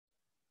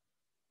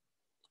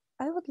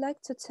I would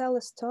like to tell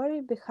a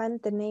story behind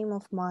the name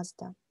of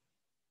Mazda.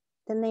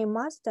 The name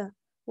Mazda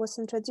was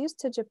introduced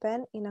to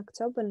Japan in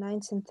October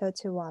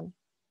 1931.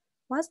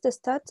 Mazda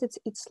started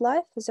its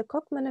life as a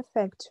coke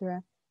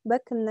manufacturer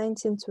back in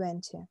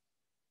 1920.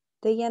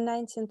 The year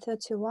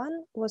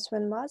 1931 was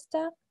when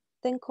Mazda,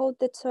 then called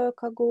the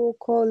Toyota Go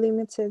Co.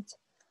 Limited,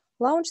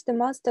 launched the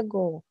Mazda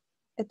Go,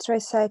 a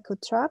tricycle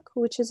truck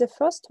which is the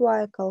first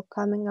vehicle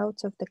coming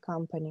out of the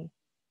company.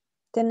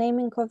 The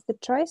naming of the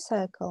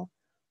tricycle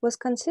was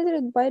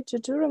considered by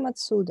Jujiro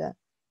Matsuda,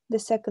 the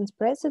second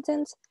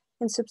president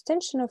and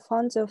substantial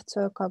founder of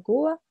Toyota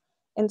Gua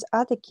and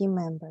other key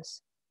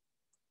members.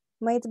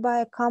 Made by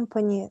a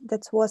company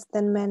that was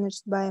then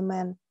managed by a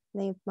man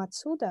named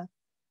Matsuda,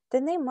 the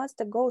name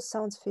Mazda Go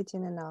sounds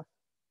fitting enough.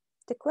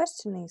 The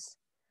question is,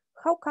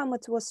 how come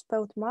it was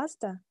spelled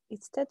Mazda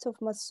instead of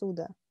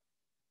Matsuda?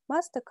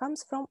 Mazda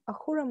comes from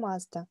Ahura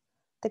Mazda,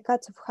 the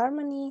god of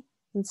harmony,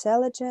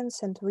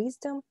 intelligence, and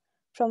wisdom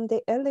from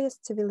the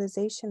earliest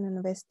civilization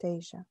in West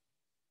Asia.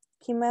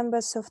 Key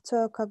members of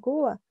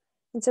Toyokaguwa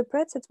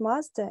interpreted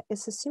Mazda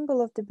as a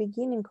symbol of the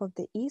beginning of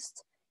the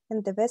East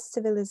and the West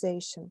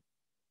civilization,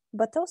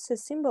 but also a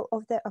symbol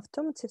of the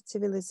automotive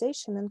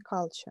civilization and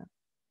culture.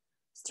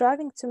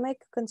 Striving to make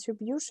a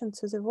contribution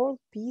to the world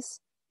peace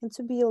and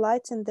to be a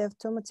light in the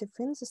automotive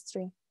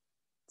industry,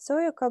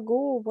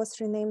 Toyokaguwa was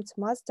renamed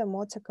Mazda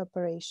Motor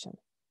Corporation.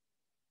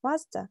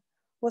 Mazda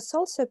was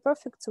also a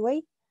perfect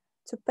way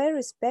to pay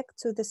respect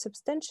to the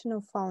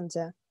substantial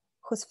founder,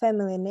 whose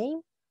family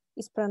name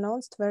is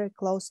pronounced very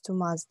close to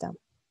Mazda.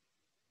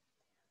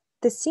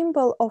 The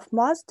symbol of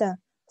Mazda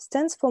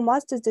stands for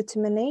Mazda's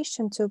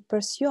determination to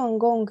pursue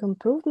ongoing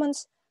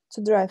improvements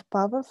to drive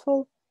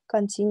powerful,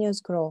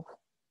 continuous growth,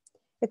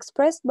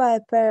 expressed by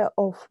a pair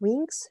of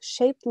wings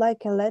shaped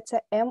like a letter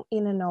M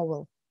in an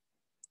oval.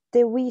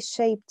 The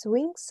V-shaped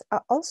wings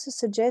are also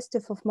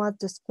suggestive of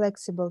Mazda's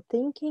flexible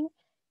thinking,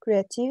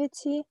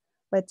 creativity,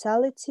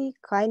 vitality,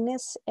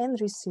 kindness, and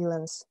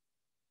resilience.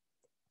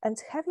 And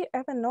have you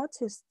ever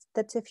noticed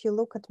that if you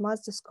look at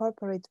Mazda's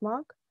corporate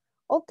mark,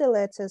 all the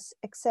letters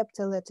except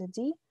the letter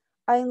D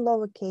are in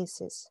lower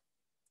cases?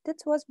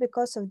 That was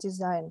because of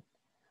design.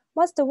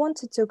 Mazda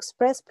wanted to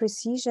express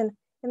precision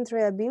and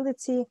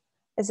reliability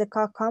as a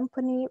car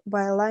company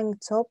by aligning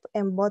top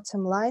and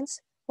bottom lines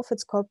of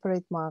its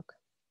corporate mark.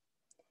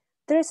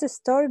 There is a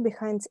story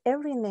behind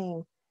every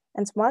name,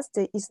 and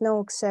Mazda is no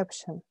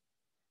exception.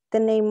 The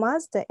name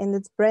Mazda and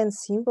its brand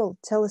symbol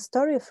tell a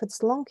story of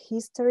its long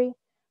history,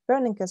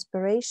 burning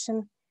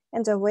aspiration,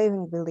 and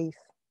unwavering belief.